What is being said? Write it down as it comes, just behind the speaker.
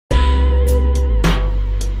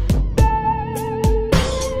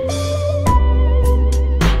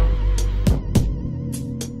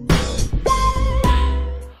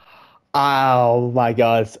my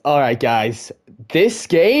god. Alright, guys. This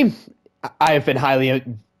game, I have been highly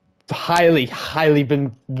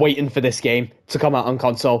been waiting for this game to come out on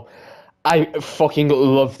console. I fucking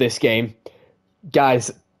love this game.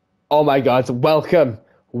 Guys, oh my god, welcome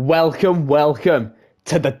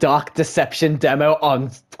to the Dark Deception demo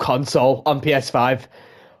on console, on PS5.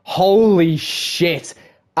 Holy shit.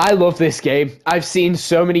 I love this game. I've seen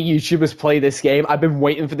so many YouTubers play this game. I've been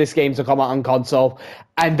waiting for this game to come out on console,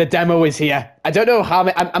 and the demo is here. I don't know how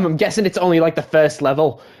many. I'm guessing it's only like the first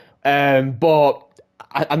level, but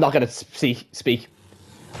I'm not gonna speak.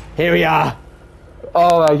 Here we are.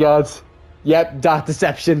 Oh my god. Yep, Dark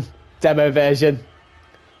Deception demo version.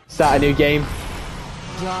 Start a new game.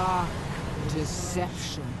 Dark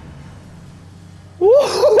Deception.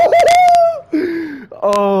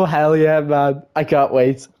 Oh, hell yeah, man. I can't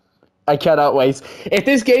wait. I cannot wait. If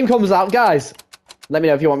this game comes out, guys, let me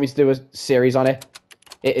know if you want me to do a series on it.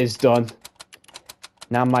 It is done.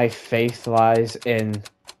 Now my faith lies in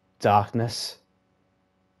darkness.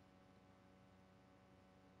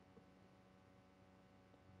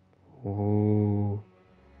 Ooh.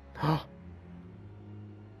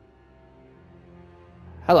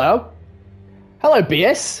 Hello? Hello,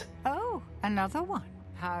 BS. Oh, another one.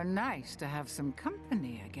 How nice to have some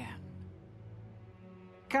company again.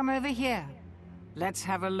 Come over here. Let's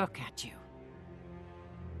have a look at you.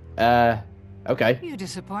 Okay. You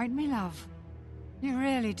disappoint me, love. You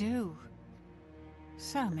really do.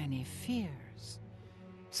 So many fears.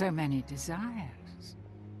 So many desires.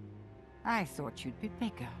 I thought you'd be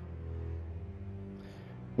bigger.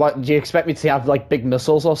 What, do you expect me to have, like, big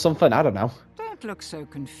muscles or something? I don't know. Don't look so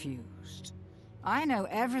confused. I know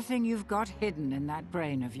everything you've got hidden in that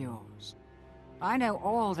brain of yours. I know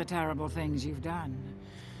all the terrible things you've done.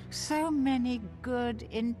 So many good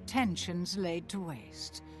intentions laid to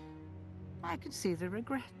waste. I could see the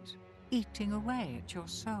regret eating away at your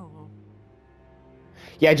soul.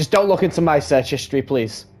 Yeah, just don't look into my search history,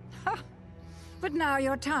 please. But now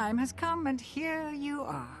your time has come, and here you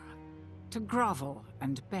are, to grovel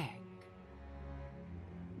and beg.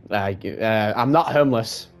 I'm not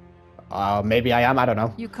homeless. Maybe I am, I don't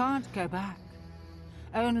know. You can't go back.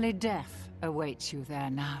 Only death awaits you there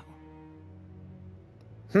now.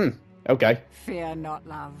 Okay. Fear not,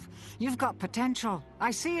 love. You've got potential.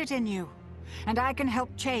 I see it in you. And I can help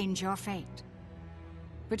change your fate.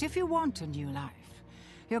 But if you want a new life,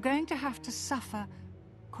 you're going to have to suffer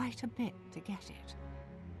quite a bit to get it.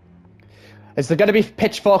 Is there going to be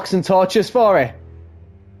pitchforks and torches for it?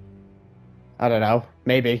 I don't know.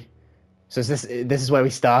 Maybe. So this is where we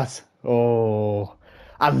start. Oh,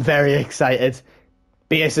 I'm very excited.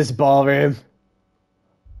 BS's ballroom.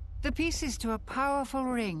 The pieces to a powerful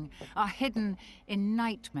ring are hidden in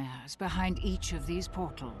nightmares behind each of these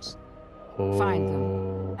portals. Oh. Find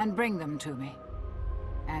them and bring them to me,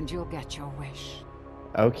 and you'll get your wish.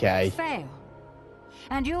 Okay. Fail,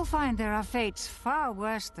 and you'll find there are fates far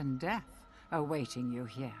worse than death awaiting you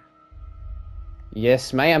here.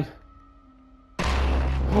 Yes, ma'am.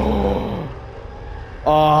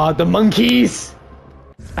 Oh, the monkeys!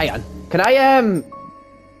 Hang on. Can I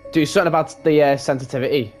do something about the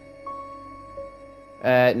sensitivity?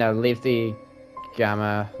 No, leave the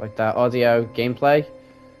gamma like that. Audio, gameplay.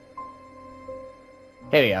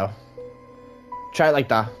 Here we go. Try it like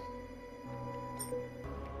that.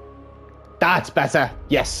 That's better.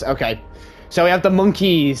 Yes, okay. So we have the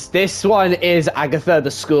monkeys. This one is Agatha,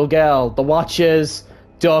 the schoolgirl. The Watchers,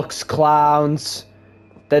 ducks, clowns,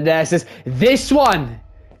 the nurses. This one,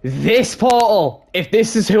 this portal. If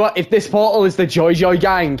this portal is the Joy Joy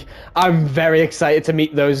gang, I'm very excited to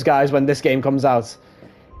meet those guys when this game comes out.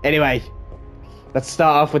 Anyway, let's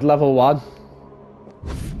start off with level 1.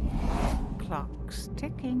 Clock's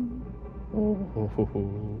ticking.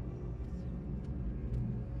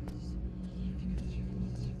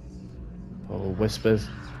 Oh, whispers.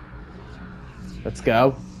 Let's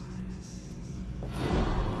go.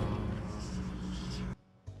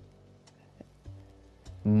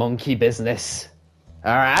 Monkey business.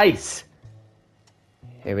 Alright.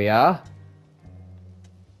 Here we are.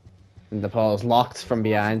 And the portal's locked from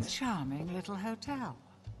behind. Charming little hotel.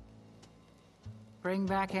 Bring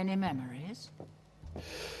back any memories?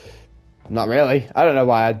 Not really. I don't know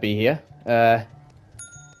why I'd be here.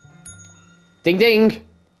 Ding ding!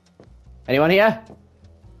 Anyone here?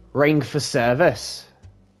 Ring for service.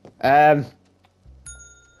 Where's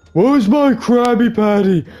my Krabby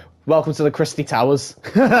Patty? Welcome to the Christie Towers.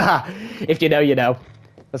 If you know, you know.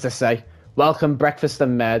 What's this say? Welcome, breakfast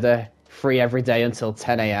and murder. Free every day until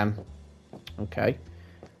 10 AM. Okay.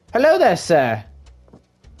 Hello there, sir.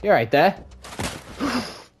 You're right there.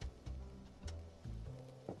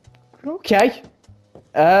 Okay.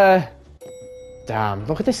 Damn,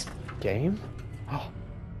 look at this game. Oh.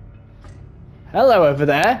 Hello over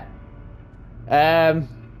there.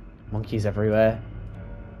 Monkeys everywhere.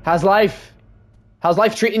 How's life? How's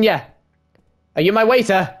life treating you? Are you my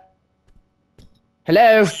waiter?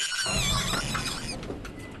 Hello?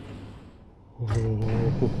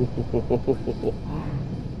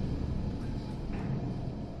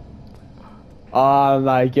 Oh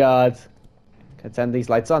my god. Can I turn these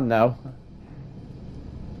lights on now?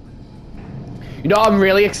 You know what I'm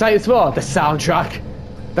really excited for? The soundtrack.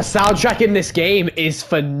 The soundtrack in this game is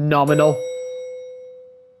phenomenal.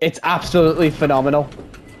 It's absolutely phenomenal.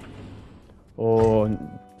 Oh,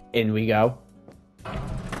 in we go.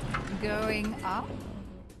 Going up?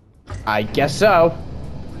 I guess so.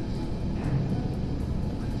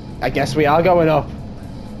 I guess we are going up.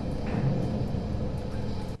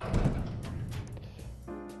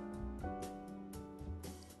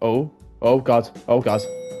 Oh. Oh god. Oh god.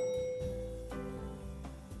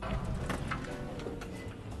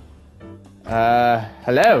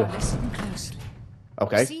 Hello? Listen closely.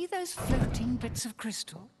 Okay. See those floating bits of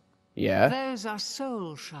crystal? Yeah. Those are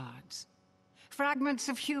soul shards. Fragments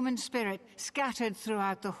of human spirit scattered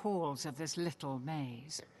throughout the halls of this little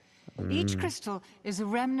maze. Each crystal is a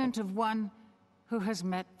remnant of one who has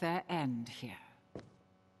met their end here.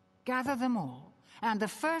 Gather them all, and the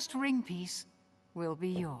first ring piece will be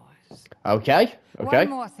yours. Okay. Okay. One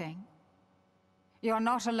more thing. You're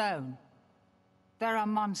not alone. There are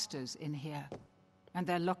monsters in here, and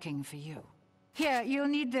they're looking for you. Here, you'll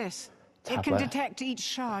need this. It can Tablet. detect each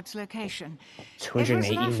shard's location. It was left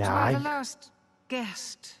by the 289. last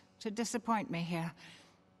guest to disappoint me here.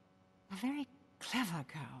 A very clever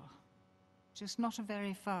girl, just not a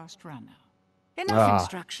very fast runner. Enough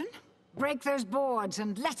instruction. Break those boards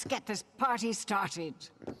and let's get this party started.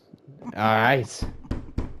 Alright.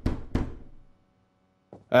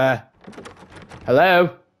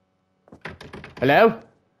 Hello? Hello?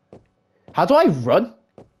 How do I run?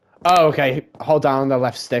 Oh, okay. Hold down the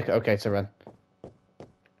left stick. Okay, to run.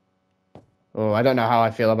 Oh, I don't know how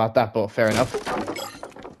I feel about that, but fair enough.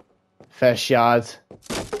 First shard.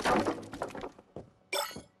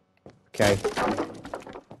 Okay.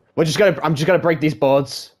 I'm just gonna break these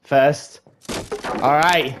boards first.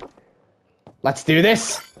 Alright. Let's do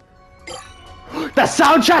this. The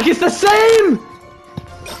soundtrack is the same!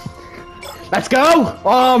 Let's go!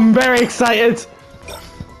 Oh, I'm very excited.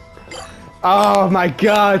 Oh my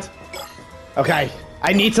god. Okay,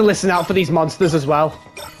 I need to listen out for these monsters as well.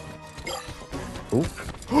 Ooh.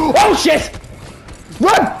 Oh shit!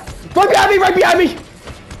 Run! Run behind me! Right behind me!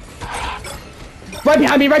 Right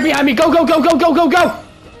behind me! Right behind me! Go! Go! Go! Go! Go! Go! Go!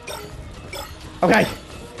 Okay.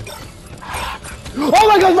 Oh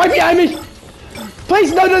my god! Right behind me!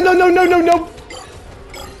 Please! No! No! No! No! No! No! No!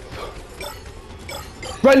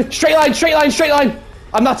 Run! Straight line! Straight line! Straight line!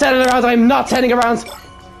 I'm not turning around! I'm not turning around!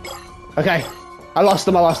 Okay. I lost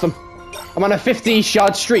them. I lost them. I'm on a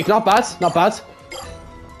 50-shard streak. Not bad. Not bad.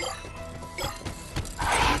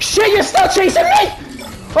 Shit! You're still chasing me!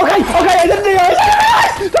 Okay. Okay. I didn't realize.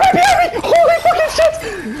 They're right behind me! Holy fucking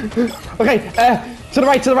shit! Okay. To the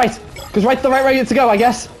right. To the right. Because right, the right way to go, I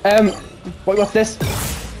guess. What's this?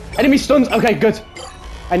 Enemy stunned. Okay, good.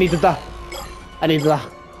 I needed that. I needed that.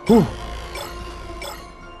 Whew.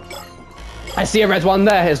 I see a red one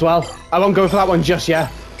there as well. I won't go for that one just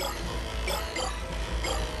yet.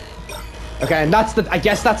 Okay, and that's the. I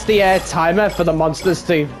guess that's the timer for the monsters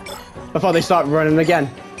to, before they start running again.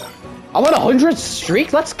 I'm on a 100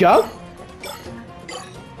 streak. Let's go.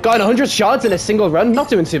 Got 100 shards in a single run. Not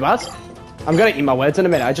doing too bad. I'm gonna eat my words in a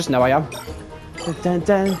minute. I just know I am. Dun, dun,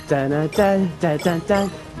 dun, dun, dun, dun, dun,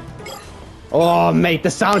 dun. Oh, mate, the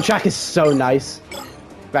soundtrack is so nice.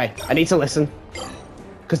 Right, I need to listen.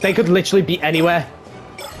 Because they could literally be anywhere.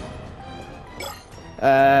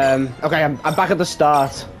 Okay, I'm back at the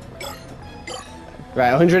start. Right,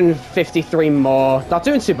 153 more. Not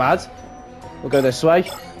doing too bad. We'll go this way.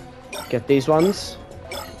 Get these ones.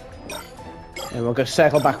 And we'll go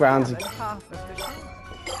circle back around.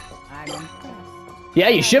 Yeah,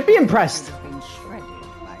 you should be impressed.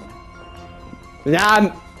 Nah,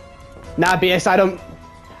 BS,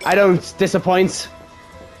 I don't disappoint.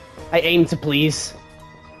 I aim to please.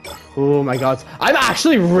 Oh my god. I'm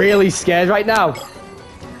actually really scared right now.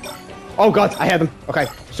 Oh god, I hear them. Okay,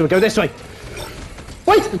 so we go this way.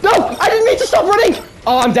 Wait, no! I didn't mean to stop running!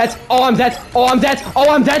 Oh, I'm dead. Oh, I'm dead. Oh, I'm dead. Oh,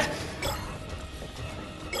 I'm dead.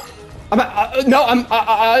 No,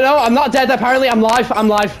 I'm not dead. Apparently, I'm live. I'm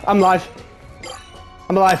live. I'm live.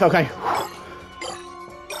 I'm alive. Okay.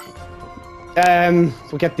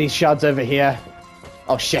 We'll get these shards over here.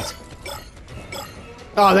 Oh shit.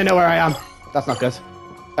 Oh, they know where I am. That's not good.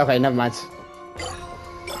 Okay, never mind.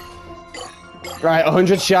 Right,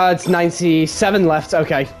 100 shards, 97 left.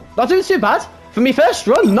 Okay, not doing too bad. For me first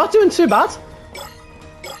run, not doing too bad.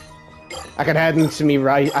 I can head them to me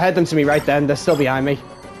right. I head them to me right then. They're still behind me.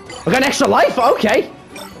 I got an extra life. Okay,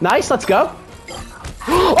 nice. Let's go.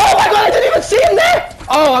 Oh my god! I didn't even see him there.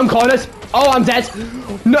 Oh, I'm cornered. Oh, I'm dead.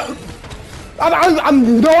 No,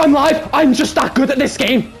 I'm live. I'm just that good at this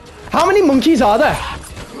game. How many monkeys are there?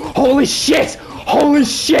 Holy shit! Holy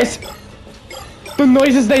shit! The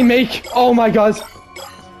noises they make. Oh my god.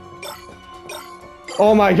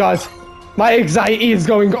 Oh my god. My anxiety is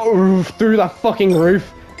going through the fucking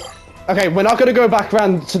roof. Okay, we're not going to go back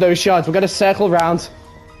around to those shards. We're going to circle around.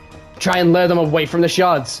 Try and lure them away from the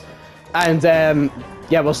shards. And,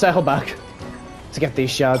 yeah, we'll circle back to get these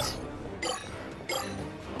shards.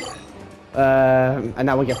 And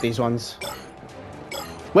now we'll get these ones.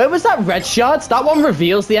 Where was that red shards? That one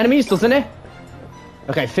reveals the enemies, doesn't it?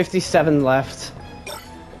 Okay, 57 left.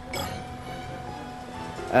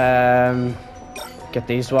 Get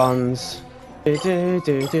these ones. I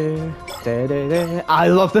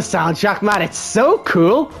love the soundtrack, man. It's so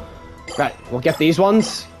cool. Right, we'll get these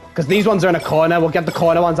ones. Because these ones are in a corner. We'll get the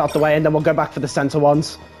corner ones out the way, and then we'll go back for the center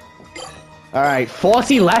ones. Alright,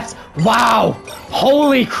 40 left. Wow!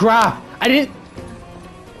 Holy crap! I didn't...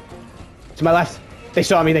 To my left. They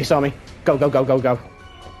saw me, they saw me. Go, go, go, go, go.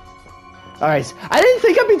 Alright. I didn't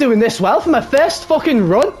think I'd be doing this well for my first fucking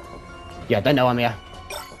run. Yeah, they know I'm here.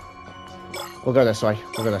 We'll go this way.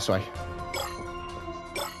 We'll go this way.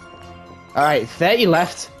 Alright, 30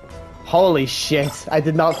 left. Holy shit. I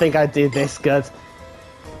did not think I'd do this good.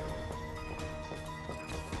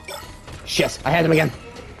 Shit, I had him again.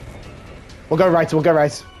 We'll go right, we'll go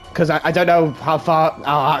right. Because I don't know how far... Oh,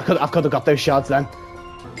 I could have got those shards then.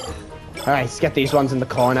 Alright, let's get these ones in the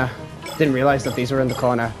corner. Didn't realize that these were in the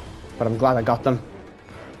corner. But I'm glad I got them.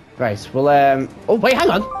 Right, we'll... Oh, wait,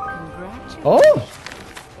 hang on. Oh!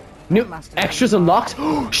 New extras unlocked.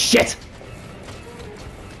 Oh, shit!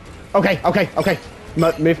 Okay, okay, okay.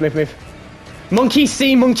 Move, move, move. Monkey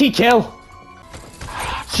see, monkey kill.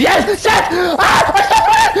 Yes! Shit! Ah! I stopped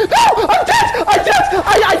running! No! I'm dead! I'm dead!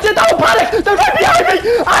 I did not panic! They're right behind me!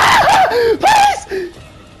 Ah!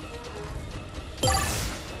 Please!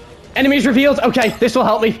 Enemies revealed. Okay, this will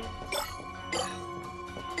help me.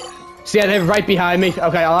 So yeah, they're right behind me.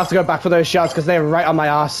 Okay, I'll have to go back for those shards because they're right on my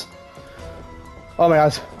ass. Oh my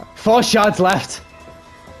god. 4 shards left.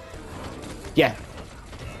 Yeah.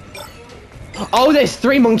 Oh, there's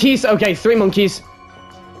 3 monkeys. Okay, 3 monkeys.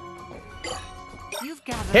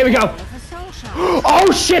 Here we go.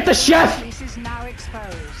 Oh shit, the chef! This is now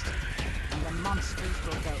exposed, and the monsters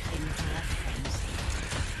will go into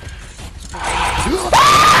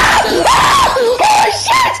Holy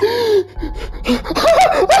shit!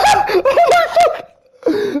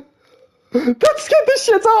 That scared the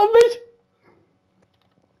shit out of me.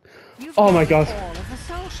 Oh my god. All of the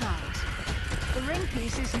soul shards. The ring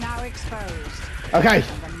piece is now exposed. Okay.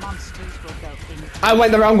 And the monsters will go into I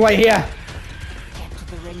went the wrong way here. Get to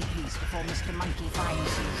the ring piece before Mr. Monkey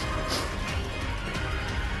finds you.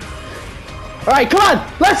 Alright, come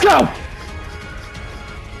on! Let's go!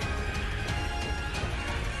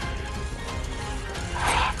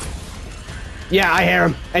 Yeah, I hear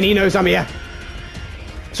him. And he knows I'm here.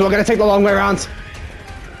 So we're gonna take the long way around.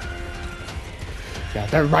 Yeah,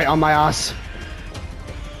 they're right on my ass.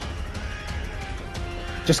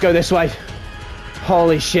 Just go this way.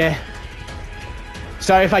 Holy shit.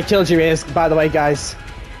 Sorry if I killed your ears, by the way, guys.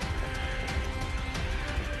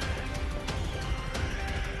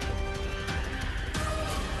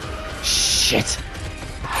 Shit.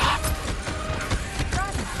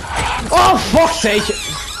 Oh, fuck's sake.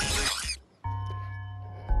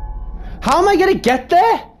 How am I gonna get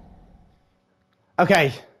there?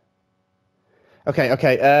 Okay. Okay.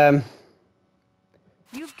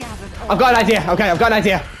 You've gathered I've got an idea. Okay, I've got an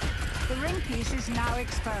idea. The ring piece is now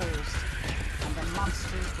exposed, and the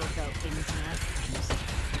monsters will go into your hands.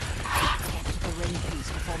 Get to the ring piece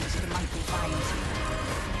before Mr. Monkey finds you.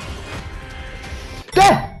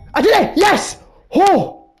 There! I did it! Yes!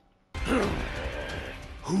 Oh!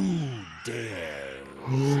 Who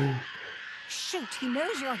dare? Shoot, he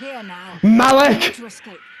knows you're here now. Malik! To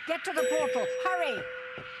escape. Get to the portal. Hurry!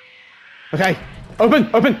 Okay.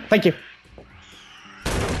 Open! Thank you.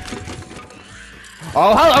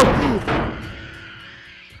 Oh, hello!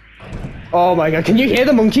 Oh my god, can you hear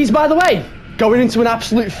the monkeys, by the way? Going into an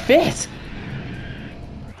absolute fit.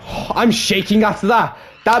 I'm shaking after that.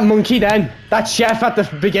 That monkey then, that chef at the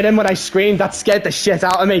beginning when I screamed, that scared the shit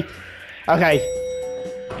out of me. Okay.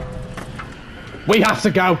 We have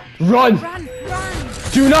to go. Run! Run!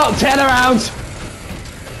 Do not turn around!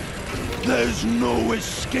 There's no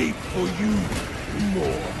escape for you,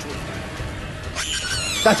 mortal.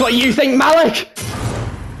 That's what you think, Malik?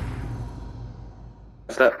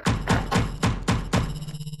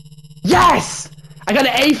 Yes! I got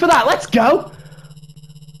an A for that. Let's go.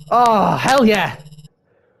 Oh, hell yeah.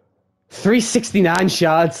 369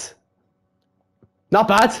 shards. Not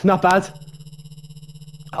bad, not bad.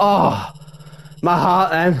 Oh, my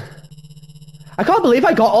heart then. I can't believe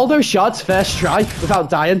I got all those shards first try without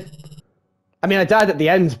dying. I mean, I died at the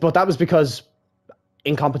end, but that was because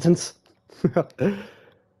incompetence.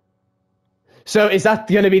 So is that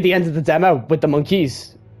going to be the end of the demo with the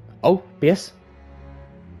monkeys? Oh, BS.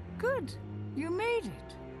 Good. You made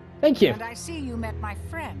it. Thank you. And I see you met my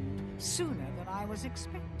friend sooner than I was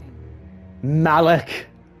expecting. Malik.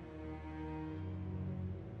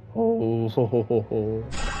 Oh, ho, ho, ho, ho.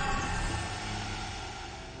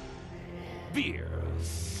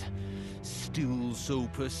 Beers. Still so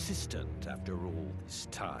persistent after all this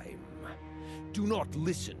time. Do not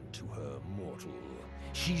listen to her, mortal.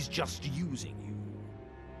 She's just using you.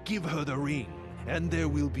 Give her the ring, and there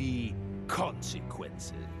will be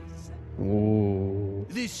consequences. Ooh.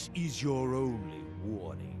 This is your only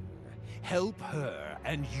warning. Help her,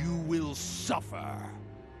 and you will suffer.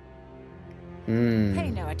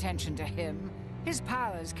 Pay no attention to him. His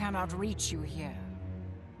powers cannot reach you here.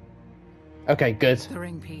 Okay, good. The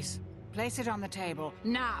ring piece. Place it on the table,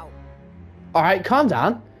 now! Alright, calm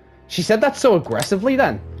down. She said that so aggressively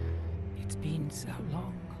then. It's been so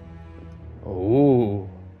long. Ooh.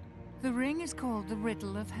 The ring is called the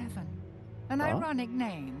Riddle of Heaven. An ironic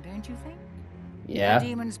name, don't you think? Yeah. The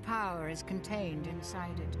demon's power is contained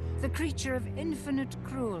inside it. The creature of infinite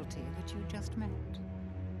cruelty that you just met.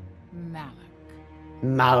 Malik.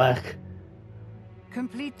 Malik.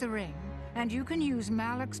 Complete the ring, and you can use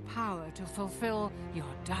Malik's power to fulfill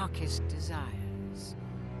your darkest desires.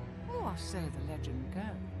 Or so the legend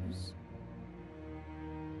goes.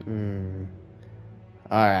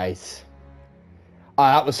 Alright. Oh,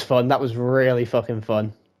 that was fun. That was really fucking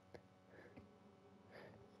fun.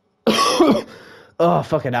 Oh,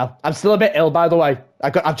 fucking hell. I'm still a bit ill, by the way.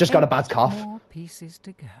 I've just got a bad cough. More pieces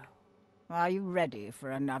to go. Are you ready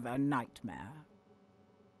for another nightmare?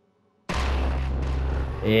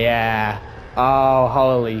 Yeah. Oh,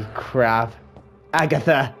 holy crap.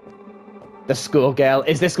 Agatha. The schoolgirl.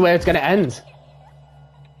 Is this where it's going to end?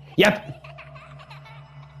 Yep.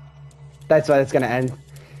 That's where it's going to end.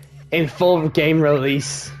 In full game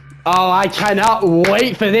release. Oh, I cannot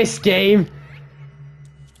wait for this game.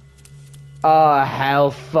 Oh, hell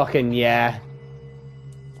fucking yeah.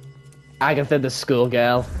 Agatha the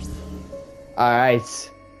schoolgirl.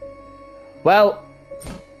 Alright. Well.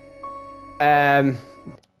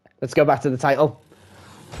 Let's go back to the title.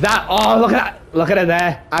 Oh, look at that. Look at her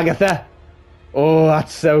there. Agatha. Oh,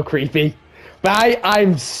 that's so creepy. But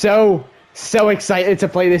I'm so excited to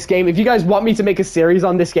play this game. If you guys want me to make a series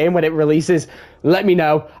on this game when it releases, let me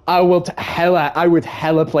know. I would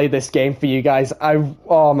hella play this game for you guys.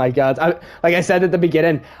 Oh my god. Like I said at the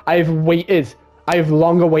beginning, I've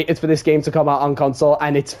long awaited for this game to come out on console,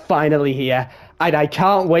 and it's finally here. And I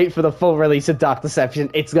can't wait for the full release of Dark Deception.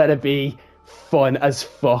 It's gonna be fun as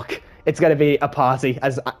fuck. It's gonna be a party,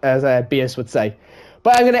 as Bias would say.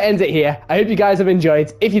 But I'm going to end it here. I hope you guys have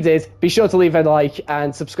enjoyed. If you did, be sure to leave a like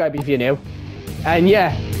and subscribe if you're new. And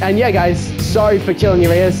yeah, guys, sorry for killing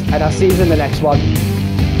your ears, and I'll see you in the next one.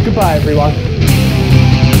 Goodbye, everyone.